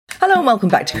Hello and welcome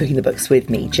back to Cooking the Books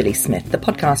with me, Gilly Smith, the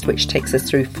podcast which takes us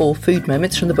through 4 food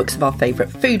moments from the books of our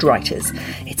favourite food writers.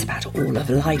 It's about all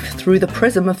of life through the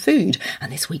prism of food,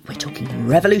 and this week we're talking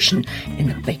revolution in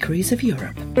the bakeries of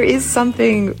Europe. There is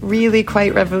something really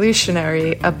quite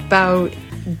revolutionary about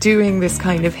doing this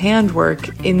kind of handwork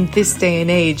in this day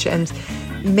and age and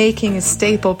making a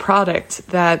staple product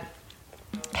that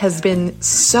has been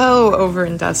so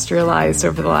over-industrialized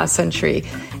over the last century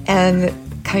and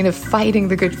kind of fighting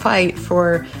the good fight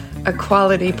for a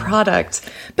quality product.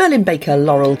 Berlin baker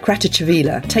Laurel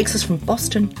Kratachvila takes us from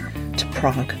Boston to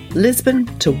Prague, Lisbon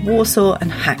to Warsaw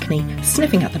and Hackney,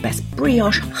 sniffing out the best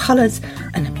brioche, challahs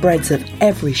and breads of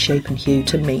every shape and hue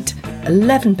to meet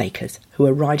 11 bakers who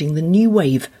are riding the new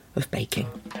wave of baking.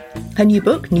 Her new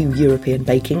book, New European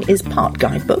Baking, is part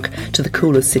guidebook to the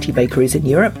coolest city bakeries in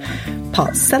Europe,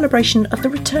 part celebration of the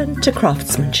return to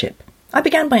craftsmanship. I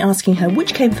began by asking her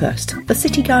which came first, the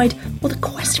city guide or the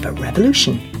quest for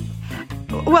revolution?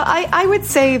 Well, I would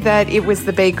say that it was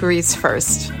the bakeries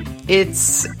first.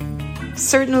 It's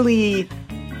certainly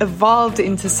evolved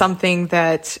into something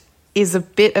that is a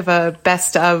bit of a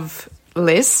best of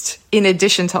list in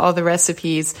addition to all the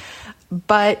recipes.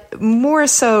 But more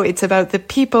so, it's about the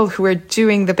people who are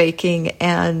doing the baking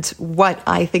and what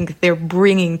I think they're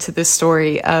bringing to the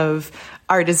story of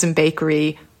artisan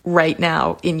bakery right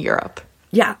now in Europe.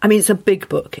 Yeah, I mean, it's a big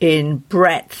book in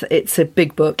breadth. It's a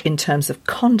big book in terms of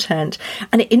content,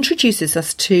 and it introduces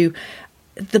us to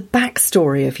the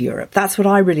backstory of Europe. That's what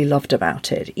I really loved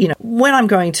about it. You know, when I'm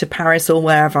going to Paris or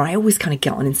wherever, I always kind of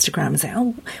get on Instagram and say,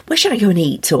 oh, where should I go and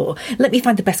eat? Or let me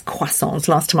find the best croissants.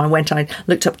 Last time I went, I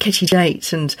looked up Katie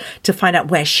Jate and to find out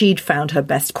where she'd found her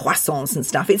best croissants and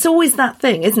stuff. It's always that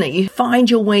thing, isn't it? You find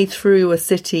your way through a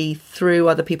city through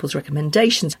other people's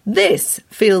recommendations. This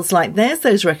feels like there's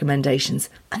those recommendations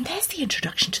and there's the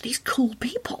introduction to these cool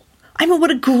people. I mean,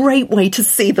 what a great way to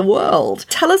see the world.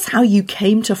 Tell us how you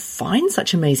came to find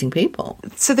such amazing people.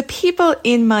 So the people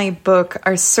in my book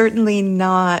are certainly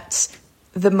not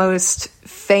the most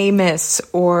famous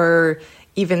or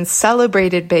even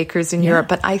celebrated bakers in Europe,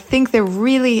 but I think they're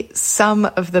really some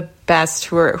of the best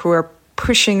who are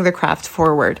pushing the craft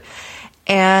forward.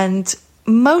 And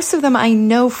most of them I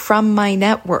know from my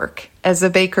network as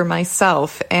a baker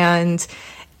myself, and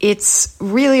it's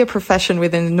really a profession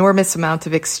with an enormous amount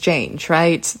of exchange,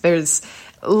 right? There's,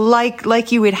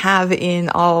 like you would have in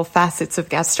all facets of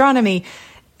gastronomy,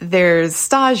 there's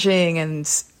staging and,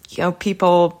 you know,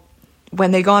 people,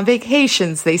 when they go on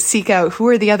vacations, they seek out who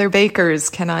are the other bakers.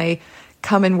 Can I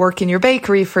come and work in your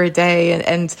bakery for a day?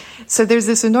 And so there's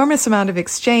this enormous amount of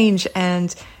exchange. And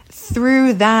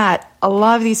through that, a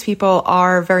lot of these people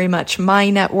are very much my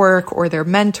network or they're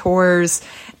mentors.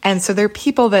 And so they're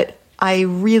people that I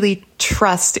really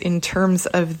trust in terms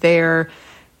of their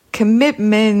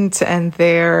commitment and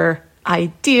their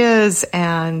ideas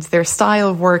and their style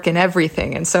of work and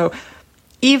everything. And so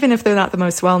even if they're not the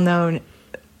most well-known,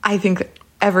 I think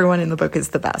everyone in the book is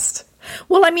the best.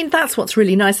 Well, I mean, that's what's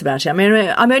really nice about it. I mean,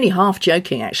 I'm only half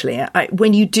joking, actually.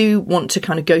 When you do want to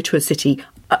kind of go to a city,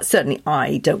 certainly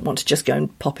I don't want to just go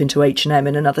and pop into H&M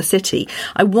in another city.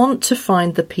 I want to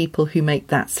find the people who make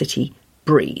that city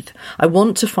breathe. I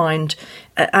want to find,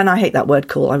 and I hate that word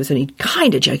cool. I was only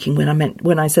kind of joking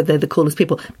when I said they're the coolest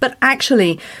people. But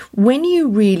actually, when you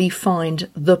really find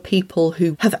the people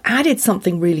who have added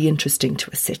something really interesting to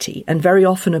a city, and very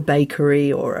often a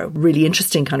bakery or a really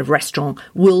interesting kind of restaurant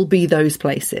will be those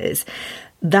places,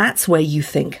 that's where you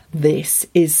think this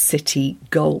is city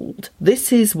gold.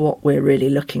 This is what we're really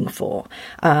looking for.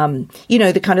 You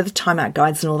know, the kind of the time out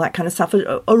guides and all that kind of stuff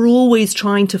are always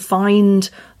trying to find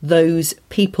those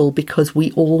people because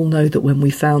we all know that when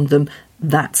we found them,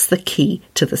 that's the key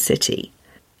to the city.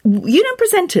 You don't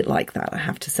present it like that, I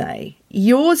have to say.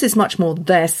 Yours is much more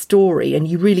their story, and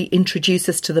you really introduce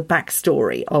us to the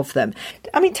backstory of them.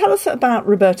 I mean, tell us about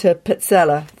Roberta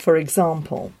Pezzella, for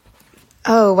example.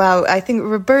 Oh, wow. I think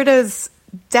Roberta's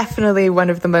definitely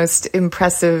one of the most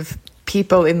impressive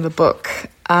people in the book.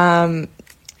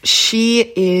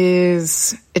 She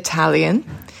is Italian.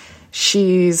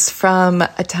 She's from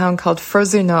a town called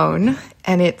Frosinone,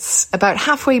 and it's about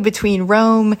halfway between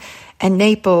Rome and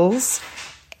Naples.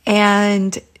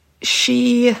 And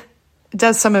she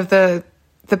does some of the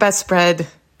best bread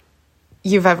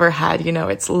you've ever had. You know,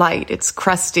 it's light, it's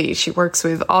crusty. She works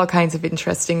with all kinds of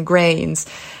interesting grains.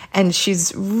 And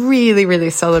she's really, really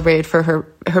celebrated for her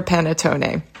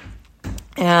panettone.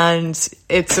 And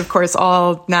it's, of course,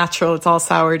 all natural. It's all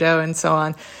sourdough and so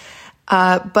on.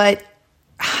 But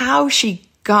how she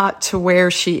got to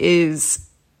where she is,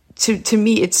 to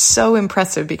me, it's so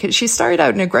impressive because she started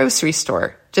out in a grocery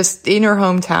store just in her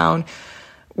hometown,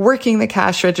 working the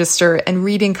cash register and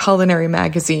reading culinary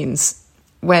magazines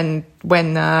when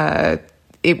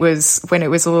it was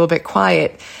a little bit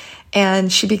quiet.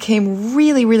 And she became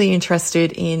really, really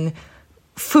interested in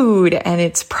food and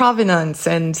its provenance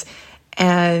and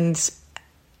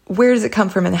where does it come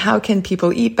from and how can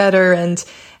people eat better?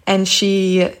 And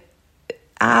she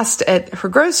asked at her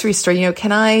grocery store,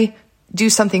 can I do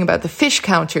something about the fish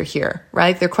counter here,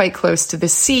 right? They're quite close to the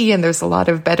sea and there's a lot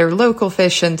of better local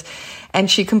fish. And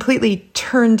she completely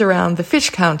turned around the fish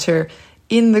counter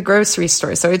in the grocery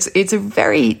store. So it's a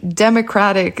very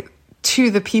democratic,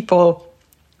 to the people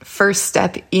first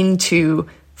step into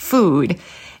food.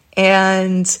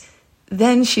 And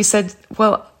then she said,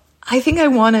 well, I think I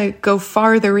want to go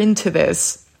farther into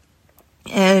this.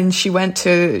 And she went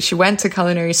to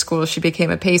culinary school. She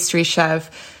became a pastry chef.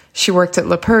 She worked at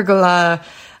La Pergola,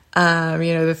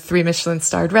 the 3 Michelin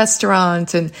starred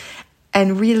restaurant, and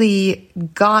really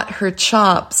got her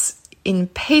chops in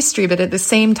pastry, but at the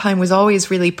same time was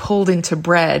always really pulled into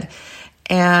bread,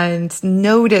 and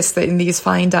noticed that in these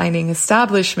fine dining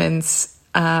establishments,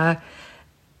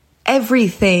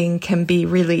 everything can be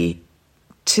really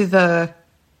to the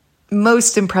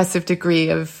most impressive degree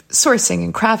of sourcing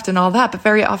and craft and all that, but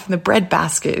very often the bread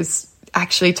basket is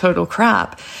actually total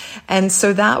crap. And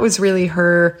so that was really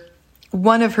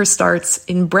one of her starts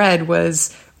in bread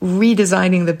was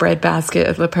redesigning the bread basket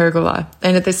at La Pergola.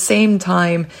 And at the same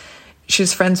time, she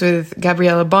was friends with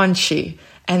Gabriele Bonci.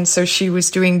 And so she was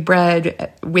doing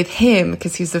bread with him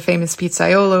because he's the famous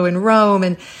pizzaiolo in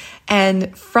Rome.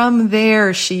 And from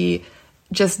there, she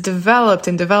just developed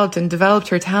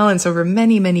her talents over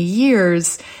many, many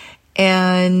years.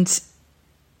 And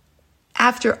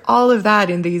after all of that,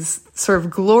 in these sort of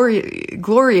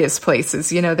glorious places,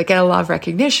 that get a lot of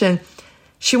recognition,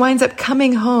 she winds up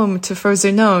coming home to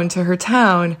Frosinone, to her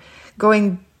town,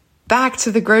 going back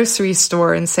to the grocery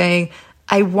store and saying,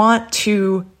 I want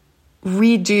to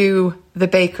redo the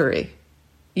bakery.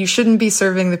 You shouldn't be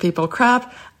serving the people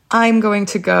crap. I'm going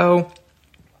to go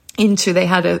they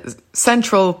had a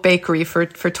central bakery for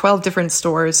 12 different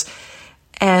stores,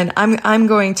 and I'm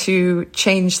going to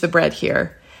change the bread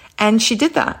here. And she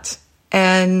did that.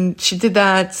 And she did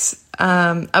that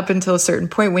up until a certain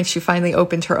point when she finally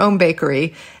opened her own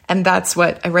bakery. And that's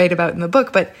what I write about in the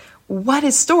book. But what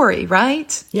a story,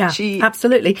 right? Yeah,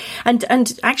 absolutely. And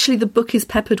actually the book is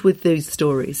peppered with those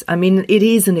stories. I mean, it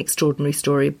is an extraordinary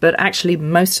story, but actually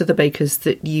most of the bakers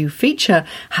that you feature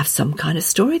have some kind of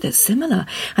story that's similar.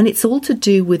 And it's all to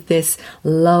do with this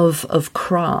love of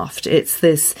craft. It's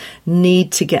this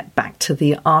need to get back to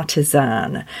the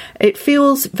artisan. It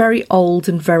feels very old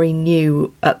and very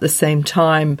new at the same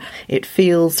time. It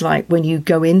feels like when you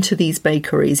go into these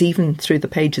bakeries, even through the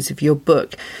pages of your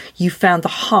book, you found the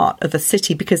heart of a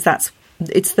city, because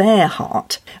it's their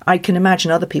heart. I can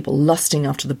imagine other people lusting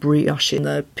after the brioche and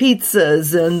the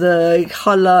pizzas and the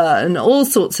challah and all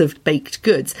sorts of baked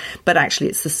goods, but actually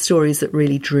it's the stories that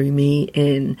really drew me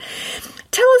in.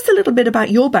 Tell us a little bit about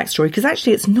your backstory, because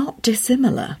actually it's not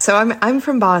dissimilar. So I'm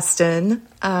from Boston.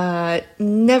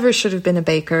 Never should have been a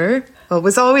baker. Well,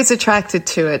 was always attracted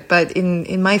to it, but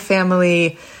in my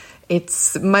family,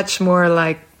 it's much more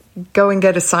like go and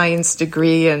get a science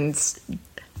degree and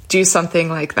do something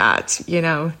like that,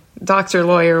 doctor,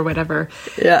 lawyer, whatever.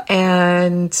 Yeah.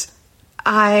 And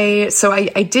I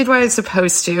did what I was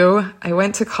supposed to. I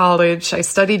went to college, I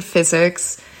studied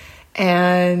physics,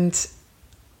 and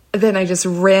then I just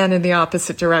ran in the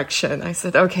opposite direction. I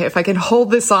said, okay, if I can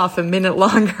hold this off a minute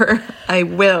longer, I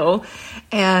will.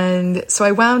 And so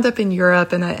I wound up in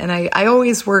Europe, and I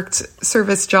always worked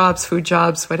service jobs, food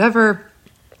jobs, whatever,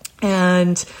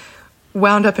 and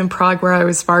wound up in Prague where I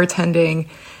was bartending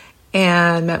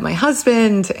and met my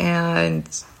husband, and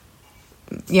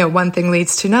one thing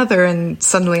leads to another, and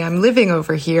suddenly I'm living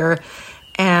over here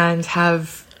and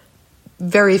have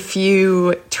very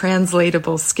few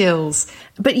translatable skills.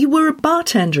 But you were a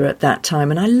bartender at that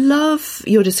time, and I love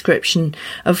your description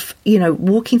of,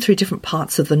 walking through different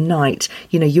parts of the night.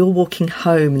 You're walking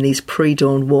home in these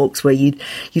pre-dawn walks where you'd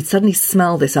suddenly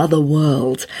smell this other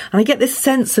world. And I get this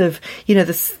sense of,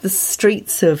 the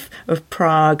streets of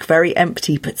Prague, very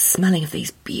empty, but smelling of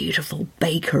these beautiful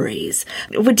bakeries.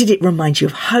 Did it remind you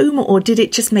of home, or did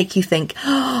it just make you think,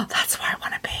 oh, that's where I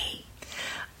want to be?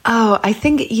 Oh, I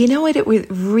think, what it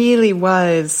really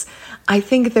was? I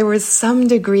think there was some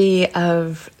degree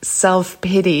of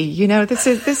self-pity.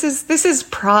 This is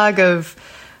Prague of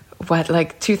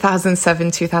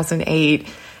 2007, 2008,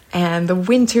 and the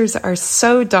winters are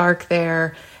so dark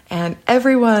there, and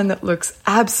everyone looks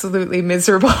absolutely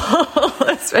miserable,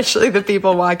 especially the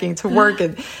people walking to work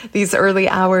at these early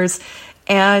hours.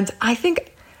 And I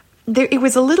think it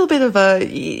was a little bit of a,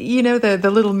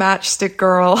 the little matchstick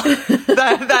girl,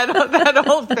 that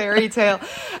old fairy tale.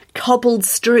 Cobbled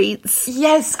streets.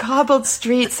 Yes, cobbled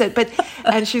streets.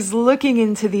 And she's looking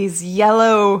into these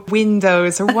yellow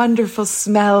windows, her wonderful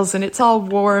smells, and it's all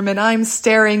warm, and I'm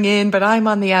staring in, but I'm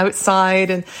on the outside,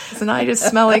 and I just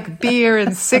smell like beer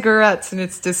and cigarettes, and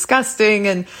it's disgusting.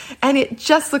 And it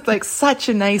just looked like such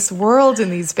a nice world in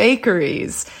these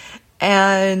bakeries.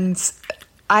 And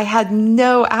I had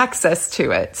no access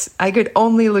to it. I could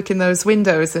only look in those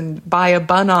windows and buy a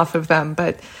bun off of them.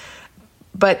 But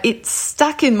it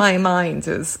stuck in my mind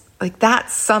as like that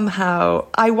somehow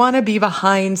I want to be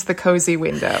behind the cozy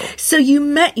window. So you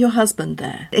met your husband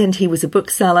there, and he was a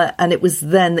bookseller, and it was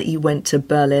then that you went to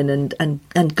Berlin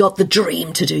and got the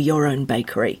dream to do your own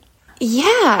bakery.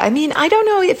 Yeah, I mean, I don't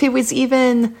know if it was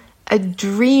even a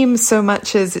dream so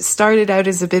much as it started out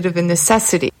as a bit of a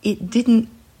necessity. It didn't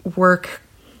work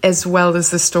as well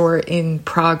as the store in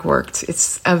Prague worked.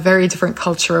 It's a very different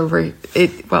culture over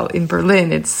it. Well, in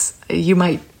Berlin, you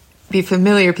might be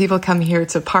familiar. People come here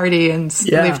to party and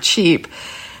live cheap.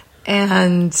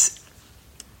 And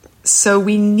so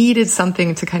we needed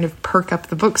something to kind of perk up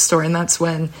the bookstore. And that's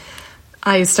when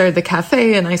I started the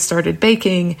cafe and I started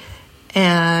baking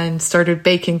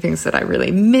things that I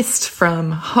really missed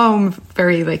from home.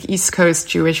 Very like East Coast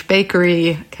Jewish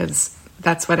bakery, because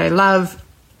that's what I love.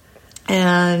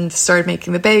 And started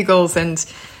making the bagels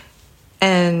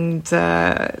and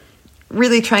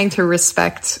really trying to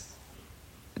respect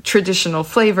traditional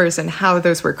flavors and how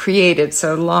those were created.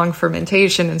 So long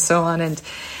fermentation and so on.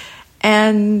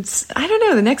 And I don't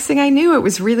know, the next thing I knew, it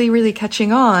was really, really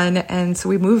catching on. And so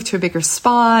we moved to a bigger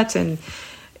spot, and,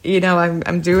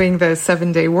 I'm doing the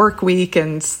 7-day work week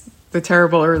and the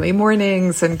terrible early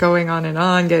mornings and going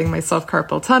on, getting myself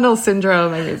carpal tunnel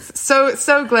syndrome. I mean, it's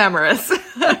so glamorous.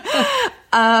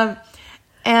 And,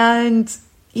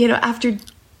 after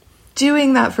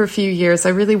doing that for a few years, I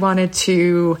really wanted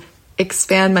to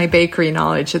expand my bakery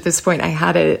knowledge. At this point, I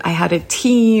had a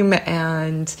team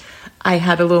and I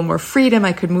had a little more freedom.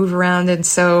 I could move around. And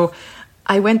so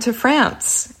I went to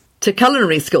France. To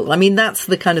culinary school. I mean, that's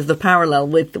the kind of the parallel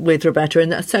with Roberta,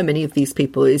 and so many of these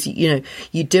people is,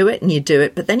 you do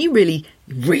it, but then you really,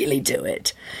 really do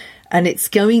it. And it's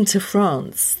going to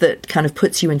France that kind of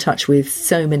puts you in touch with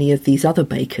so many of these other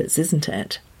bakers, isn't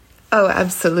it? Oh,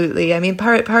 absolutely. I mean,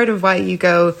 part of why you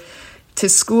go to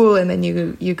school and then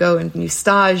you go and you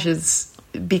stage is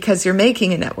because you're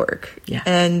making a network. Yeah.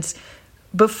 And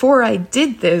before I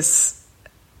did this,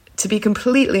 to be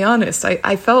completely honest,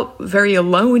 I felt very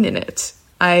alone in it.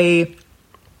 I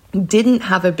didn't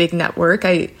have a big network.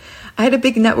 I had a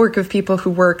big network of people who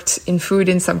worked in food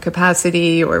in some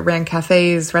capacity or ran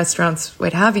cafes, restaurants,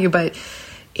 what have you. But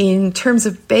in terms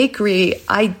of bakery,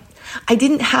 I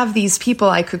didn't have these people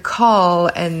I could call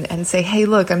and say, hey,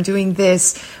 look, I'm doing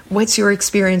this. What's your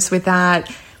experience with that?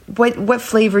 What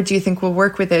flavor do you think will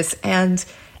work with this? And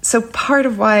so part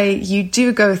of why you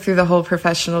do go through the whole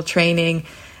professional training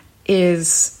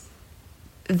is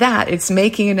that it's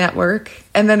making a network.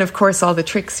 And then, of course, all the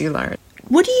tricks you learn.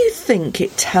 What do you think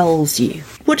it tells you?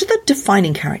 What are the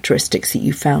defining characteristics that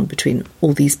you found between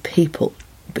all these people?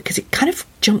 Because it kind of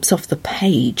jumps off the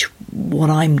page what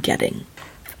I'm getting.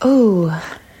 Oh,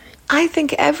 I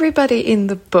think everybody in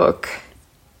the book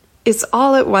is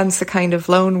all at once a kind of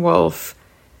lone wolf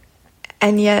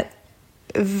and yet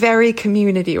very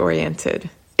community-oriented.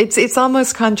 It's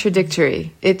almost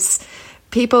contradictory. It's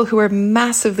people who are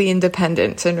massively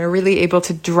independent and are really able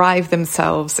to drive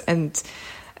themselves, and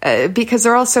because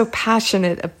they're also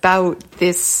passionate about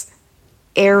this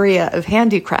area of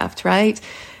handicraft, right?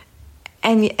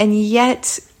 And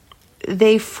yet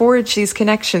they forge these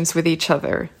connections with each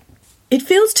other. It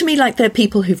feels to me like they're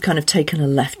people who've kind of taken a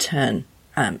left turn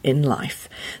in life,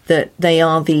 that they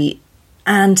are the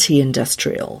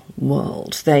anti-industrial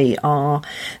world. They are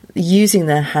using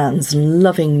their hands,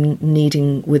 loving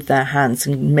kneading with their hands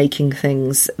and making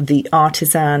things. The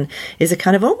artisan is a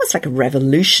kind of almost like a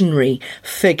revolutionary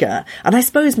figure. And I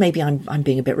suppose maybe I'm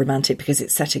being a bit romantic because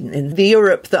it's setting in the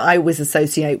Europe that I always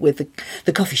associate with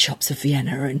the coffee shops of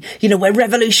Vienna and, where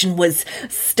revolution was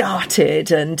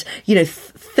started and,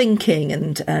 thinking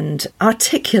and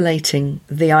articulating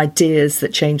the ideas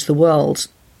that change the world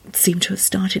seem to have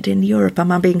started in Europe.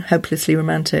 Am I being hopelessly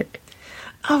romantic?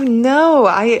 Oh, no.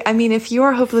 I mean, if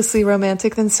you're hopelessly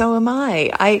romantic, then so am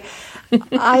I.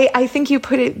 I think you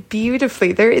put it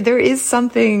beautifully. There is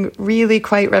something really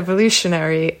quite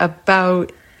revolutionary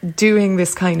about doing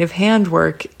this kind of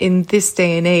handwork in this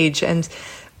day and age and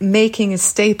making a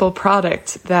staple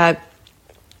product that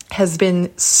has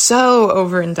been so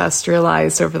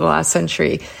over-industrialized over the last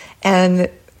century and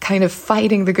kind of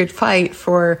fighting the good fight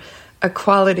for a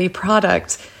quality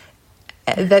product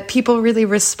that people really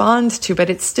respond to, but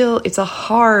it's a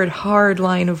hard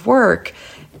line of work.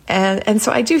 And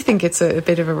so I do think it's a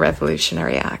bit of a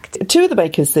revolutionary act. Two of the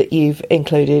bakers that you've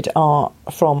included are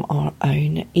from our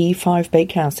own E5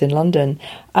 Bakehouse in London.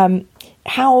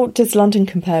 How does London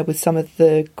compare with some of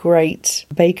the great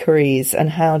bakeries, and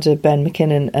how do Ben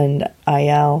McKinnon and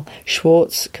Eyal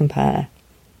Schwartz compare?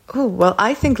 Oh, well,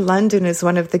 I think London is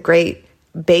one of the great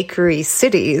bakery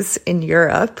cities in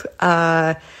Europe.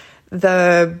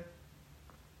 The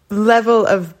level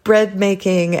of bread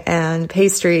making and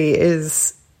pastry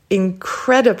is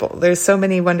incredible. There's so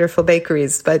many wonderful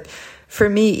bakeries, but for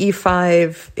me,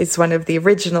 E5 is one of the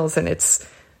originals, and it's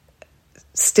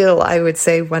still, I would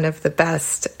say, one of the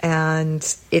best. And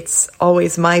it's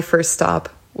always my first stop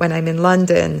when I'm in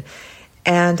London.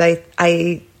 And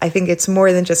I think it's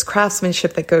more than just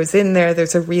craftsmanship that goes in there.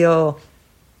 There's a real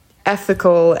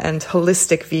ethical and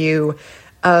holistic view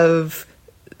of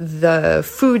the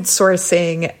food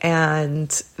sourcing, and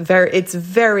it's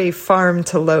very farm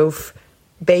to loaf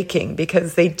baking,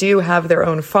 because they do have their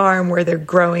own farm where they're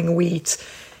growing wheat,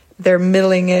 they're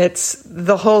milling it,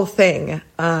 the whole thing,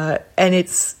 and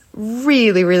it's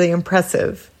really, really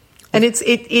impressive. And it's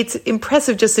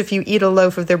impressive just if you eat a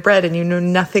loaf of their bread and you know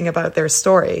nothing about their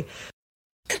story.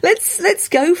 Let's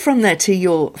go from there to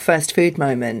your first food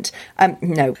moment.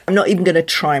 No, I'm not even going to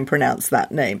try and pronounce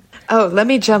that name. Oh, let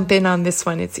me jump in on this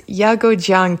one. It's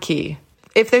jagodzianki.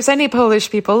 If there's any Polish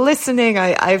people listening,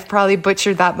 I've probably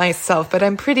butchered that myself, but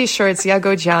I'm pretty sure it's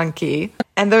jagodzianki.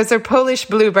 And those are Polish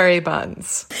blueberry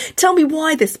buns. Tell me,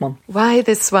 why this one? Why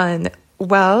this one?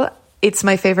 Well, it's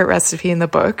my favorite recipe in the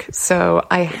book, so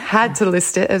I had to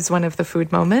list it as one of the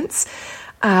food moments.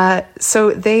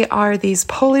 So they are these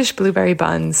Polish blueberry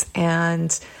buns,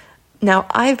 and now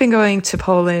I've been going to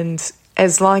Poland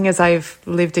as long as I've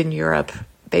lived in Europe.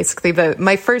 Basically,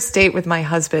 my first date with my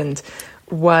husband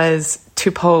was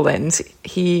to Poland.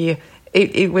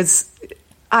 It was,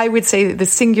 I would say, the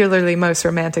singularly most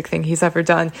romantic thing he's ever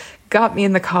done. Got me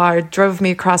in the car, drove me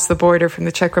across the border from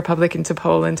the Czech Republic into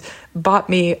Poland, bought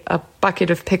me a bucket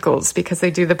of pickles, because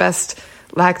they do the best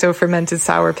lacto-fermented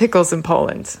sour pickles in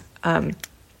Poland.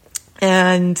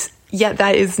 And yet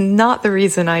that is not the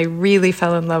reason I really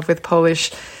fell in love with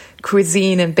Polish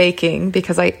cuisine and baking,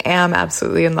 because I am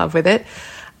absolutely in love with it.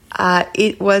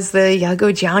 It was the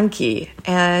jagodzianki.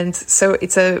 And so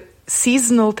it's a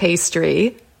seasonal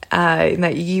pastry, in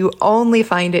that you only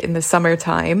find it in the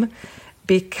summertime,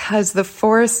 because the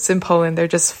forests in Poland, they're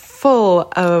just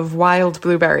full of wild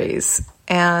blueberries.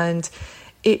 And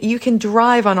you can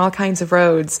drive on all kinds of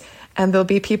roads, and there'll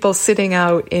be people sitting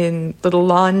out in little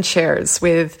lawn chairs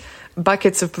with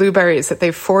buckets of blueberries that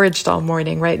they've foraged all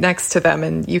morning right next to them.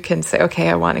 And you can say, okay,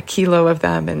 I want a kilo of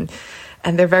them. And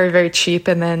they're very, very cheap.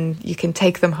 And then you can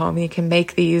take them home and you can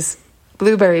make these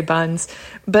blueberry buns.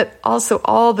 But also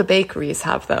all the bakeries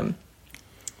have them.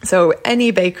 So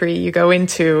any bakery you go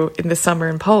into in the summer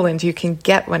in Poland, you can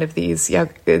get one of these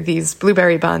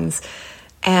blueberry buns.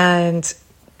 And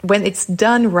when it's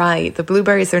done right, the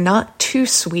blueberries are not too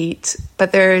sweet,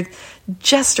 but they're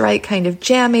just right kind of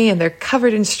jammy, and they're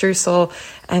covered in streusel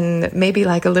and maybe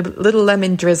like a little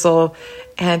lemon drizzle.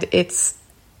 And it's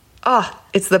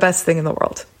the best thing in the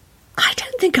world. I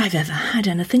don't think I've ever had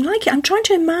anything like it. I'm trying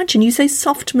to imagine. You say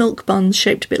soft milk buns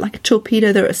shaped a bit like a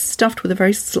torpedo. They're stuffed with a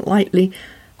very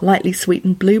lightly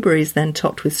sweetened blueberries, then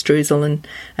topped with streusel,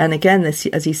 and again, this,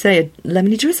 as you say, a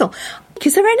lemony drizzle.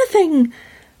 Is there anything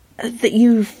that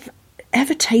you've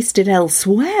ever tasted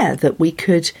elsewhere that we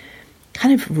could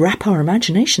kind of wrap our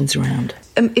imaginations around?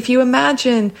 If you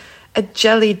imagine a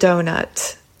jelly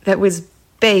donut that was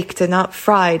baked and not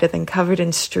fried and then covered in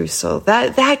streusel,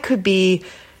 that could be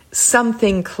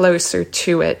something closer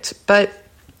to it. But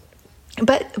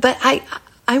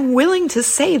I'm willing to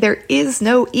say there is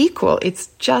no equal. It's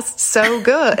just so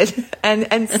good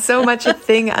and so much a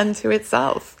thing unto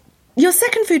itself. Your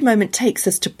second food moment takes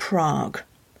us to Prague.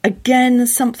 Again,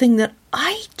 something that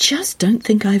I just don't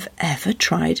think I've ever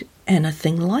tried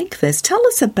anything like this. Tell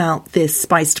us about this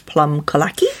spiced plum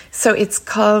kolaki. So it's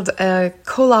called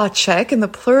kolacek, and the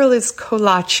plural is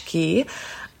kolachki.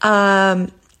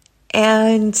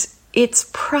 And it's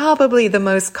probably the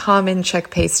most common Czech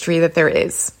pastry that there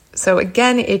is. So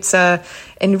again, it's a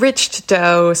enriched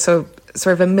dough, so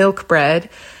sort of a milk bread.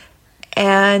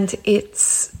 And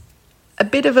it's a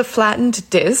bit of a flattened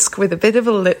disc with a bit of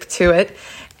a lip to it.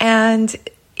 And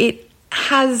it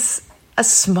has a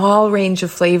small range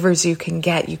of flavors you can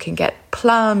get. You can get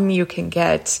plum, you can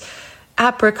get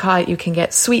apricot, you can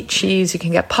get sweet cheese, you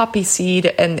can get poppy seed,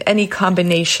 and any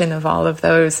combination of all of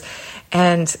those.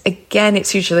 And again,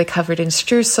 it's usually covered in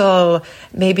streusel,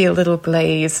 maybe a little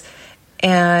glaze.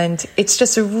 And it's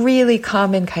just a really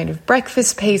common kind of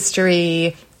breakfast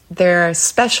pastry. There are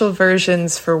special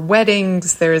versions for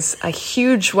weddings. There's a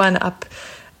huge one up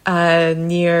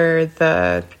near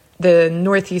the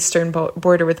northeastern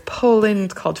border with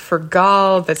Poland called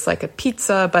Fergal. That's like a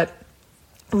pizza, but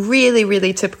really,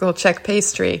 really typical Czech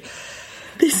pastry.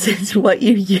 This is what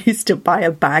you used to buy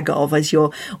a bag of as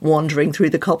you're wandering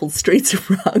through the cobbled streets of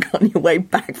Prague on your way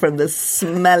back from the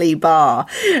smelly bar.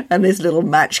 And this little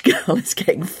match girl is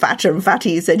getting fatter and fatter.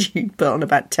 You said you put on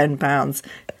about 10 pounds.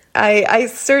 I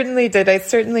certainly did. I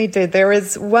certainly did. There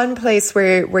was one place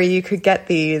where you could get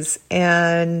these,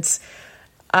 and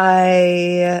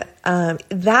that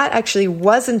actually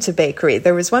wasn't a bakery.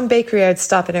 There was one bakery I'd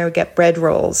stop and I would get bread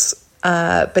rolls.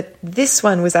 But this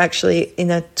one was actually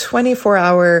in a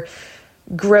 24-hour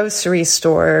grocery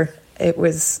store.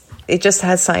 It just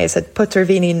has sign. It said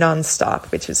Potravini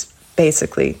Nonstop, which is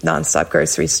basically nonstop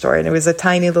grocery store. And it was a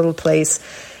tiny little place.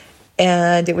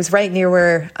 And it was right near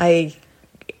where I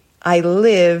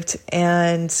lived.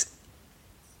 And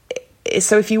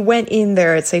so if you went in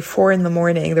there at, say, 4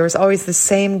 a.m, there was always the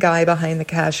same guy behind the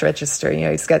cash register. You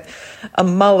know, he's got a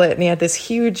mullet and he had this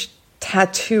huge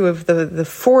tattoo of the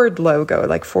Ford logo,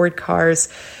 like Ford cars.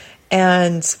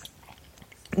 And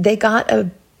they got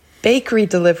a bakery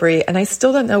delivery, and I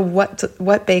still don't know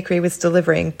what bakery was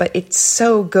delivering, but it's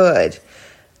so good,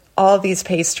 all these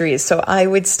pastries. So I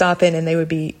would stop in and they would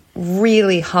be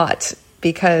really hot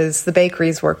because the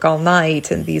bakeries work all night,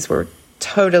 and these were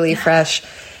totally fresh.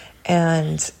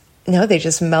 And no, they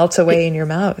just melt away in your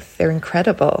mouth. They're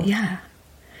incredible. Yeah.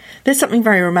 There's something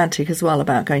very romantic as well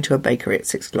about going to a bakery at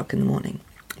 6 o'clock in the morning.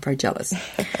 I'm very jealous.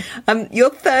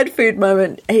 Your third food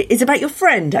moment is about your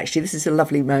friend, actually. This is a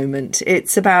lovely moment.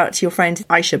 It's about your friend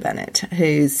Aisha Bennett,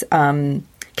 who's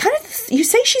you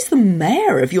say she's the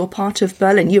mayor of your part of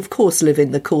Berlin. You, of course, live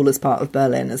in the coolest part of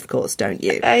Berlin, of course, don't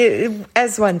you?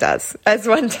 As one does.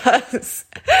 Well,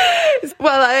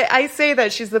 I say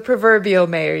that she's the proverbial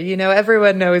mayor. You know,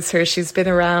 everyone knows her. She's been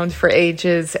around for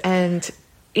ages, and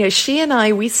you know, she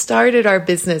and we started our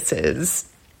businesses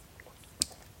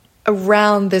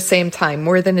around the same time,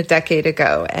 more than a decade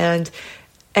ago. And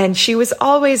she was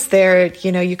always there.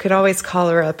 You know, you could always call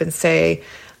her up and say,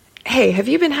 hey, have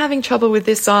you been having trouble with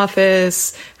this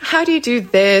office? How do you do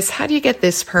this? How do you get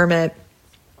this permit?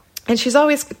 And she's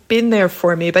always been there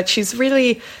for me, but she's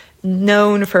really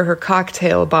known for her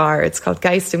cocktail bar. It's called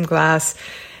Geist im Glas.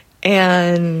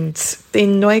 And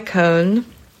in Neukölln,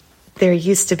 there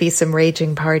used to be some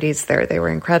raging parties there. They were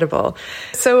incredible.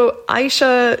 So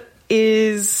Aisha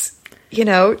is, you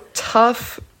know,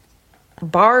 tough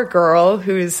bar girl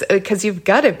because you've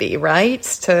got to be, right?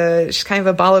 She's kind of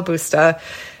a balabusta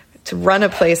to run a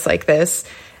place like this.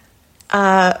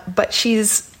 But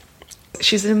she's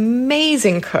an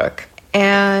amazing cook.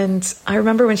 And I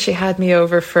remember when she had me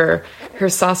over for her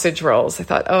sausage rolls, I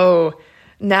thought, oh,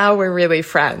 now we're really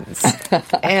friends.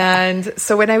 And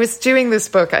so when I was doing this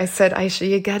book, I said, Aisha,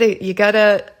 you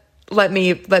gotta let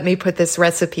me put this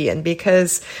recipe in,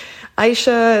 because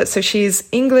Aisha, so she's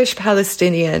English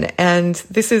Palestinian, and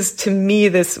this is, to me,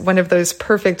 this one of those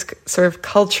perfect sort of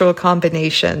cultural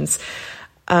combinations.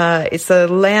 It's a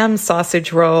lamb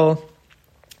sausage roll.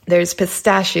 There's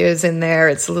pistachios in there.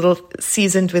 It's a little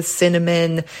seasoned with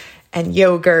cinnamon and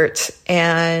yogurt,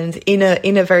 and in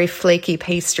a very flaky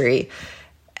pastry.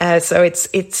 So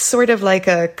it's sort of like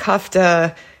a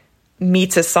kafta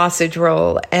meets a sausage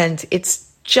roll, and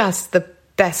it's just the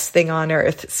best thing on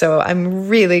earth. So I'm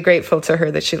really grateful to her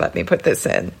that she let me put this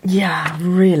in. Yeah,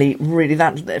 really, really.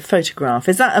 That photograph,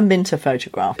 is that a Minter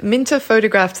photograph? Minter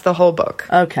photographed the whole book.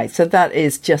 Okay, so that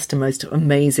is just a most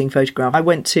amazing photograph. I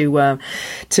went to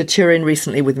Turin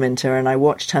recently with Minter, and I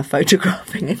watched her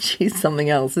photographing, and she's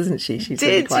something else, isn't she? She's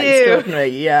really quite extraordinary.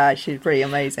 Yeah, she's pretty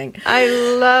amazing. I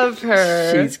love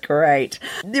her. She's great.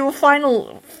 Your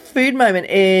final food moment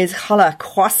is challah,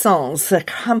 croissants, a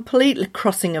complete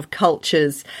crossing of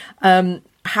cultures.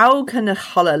 How can a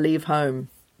challah leave home?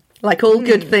 Like all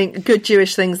good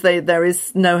Jewish things, there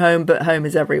is no home, but home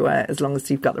is everywhere, as long as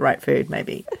you've got the right food,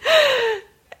 maybe.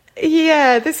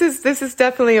 Yeah, this is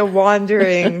definitely a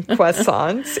wandering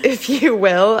croissant, if you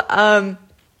will.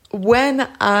 When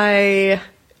I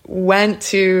went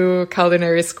to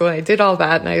culinary school, I did all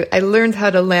that, and I learned how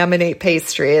to laminate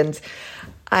pastry, and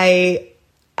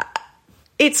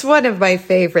it's one of my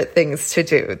favorite things to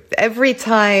do. Every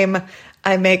time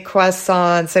I make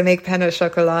croissants, I make pain au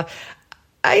chocolat,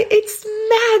 It's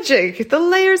magic. The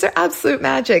layers are absolute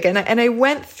magic. And I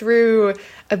went through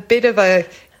a bit of a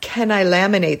can I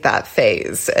laminate that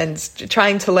phase and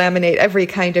trying to laminate every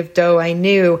kind of dough I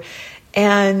knew.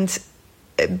 And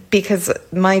because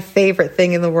my favorite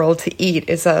thing in the world to eat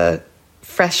is a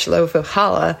fresh loaf of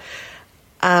challah,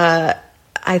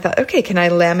 I thought, okay, can I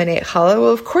laminate challah?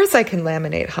 Well, of course I can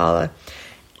laminate challah.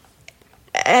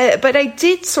 But I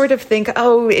did sort of think,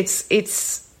 oh,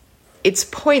 it's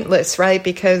pointless, right?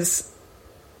 Because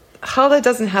challah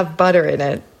doesn't have butter in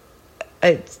it.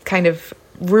 It kind of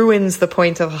ruins the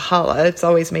point of challah. It's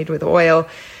always made with oil.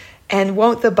 And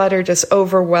won't the butter just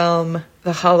overwhelm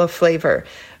the challah flavor?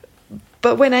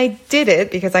 But when I did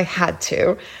it, because I had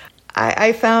to,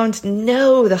 I found,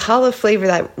 no, the challah flavor,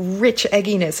 that rich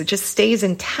egginess, it just stays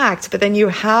intact. But then you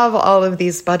have all of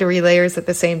these buttery layers at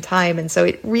the same time. And so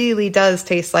it really does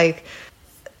taste like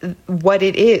what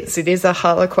it is. It is a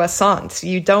challah croissant.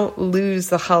 You don't lose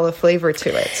the challah flavor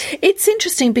to it. It's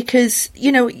interesting because,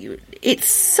 you know, it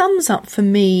sums up for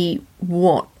me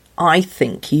what I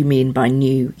think you mean by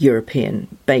new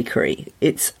European bakery.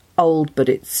 It's old, but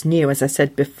it's new, as I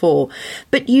said before.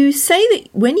 But you say that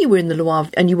when you were in the Loire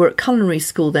and you were at culinary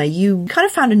school there, you kind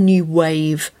of found a new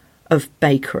wave of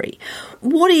bakery.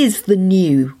 What is the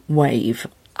new wave?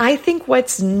 I think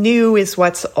what's new is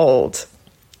what's old.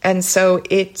 And so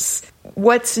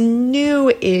what's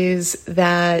new is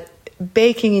that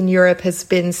baking in Europe has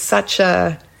been such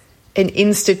an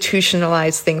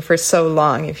institutionalized thing for so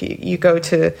long. If you go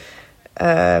to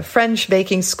French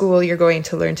baking school, you're going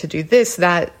to learn to do this,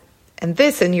 that, and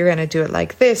this, and you're going to do it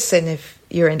like this. And if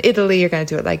you're in Italy, you're going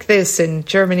to do it like this. In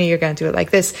Germany, you're going to do it like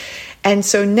this. And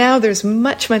so now there's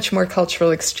much, much more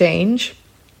cultural exchange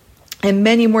and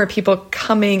many more people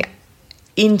coming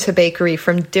into bakery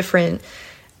from different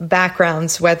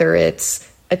backgrounds, whether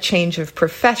it's a change of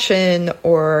profession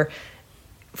or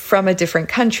from a different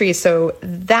country. So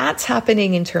that's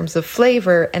happening in terms of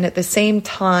flavor. And at the same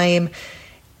time,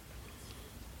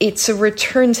 it's a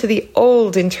return to the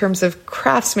old in terms of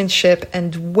craftsmanship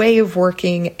and way of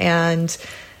working and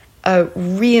a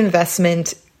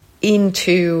reinvestment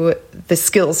into the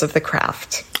skills of the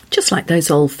craft. Just like those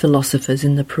old philosophers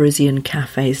in the Parisian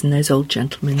cafes and those old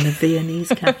gentlemen in the Viennese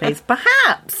cafes.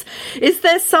 Perhaps. Is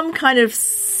there some kind of,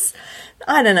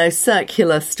 I don't know,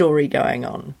 circular story going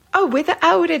on? Oh,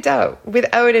 without a doubt.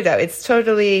 Without a doubt. It's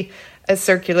totally a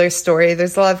circular story.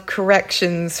 There's a lot of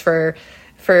corrections for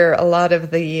a lot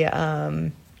of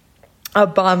the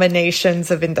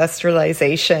abominations of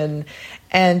industrialization.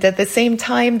 And at the same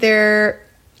time, there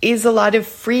is a lot of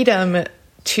freedom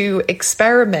to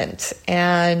experiment,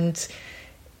 and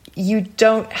you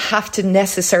don't have to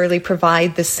necessarily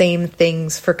provide the same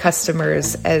things for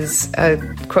customers as a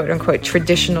quote-unquote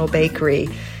traditional bakery.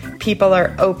 People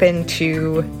are open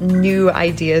to new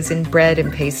ideas in bread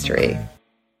and pastry.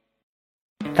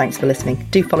 Thanks for listening.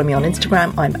 Do follow me on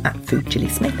Instagram. I'm at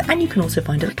FoodJillySmith, and you can also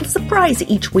find a little surprise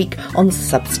each week on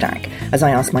Substack as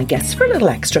I ask my guests for a little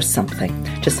extra something.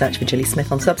 Just search for Jilly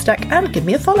Smith on Substack and give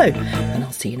me a follow, and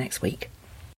I'll see you next week.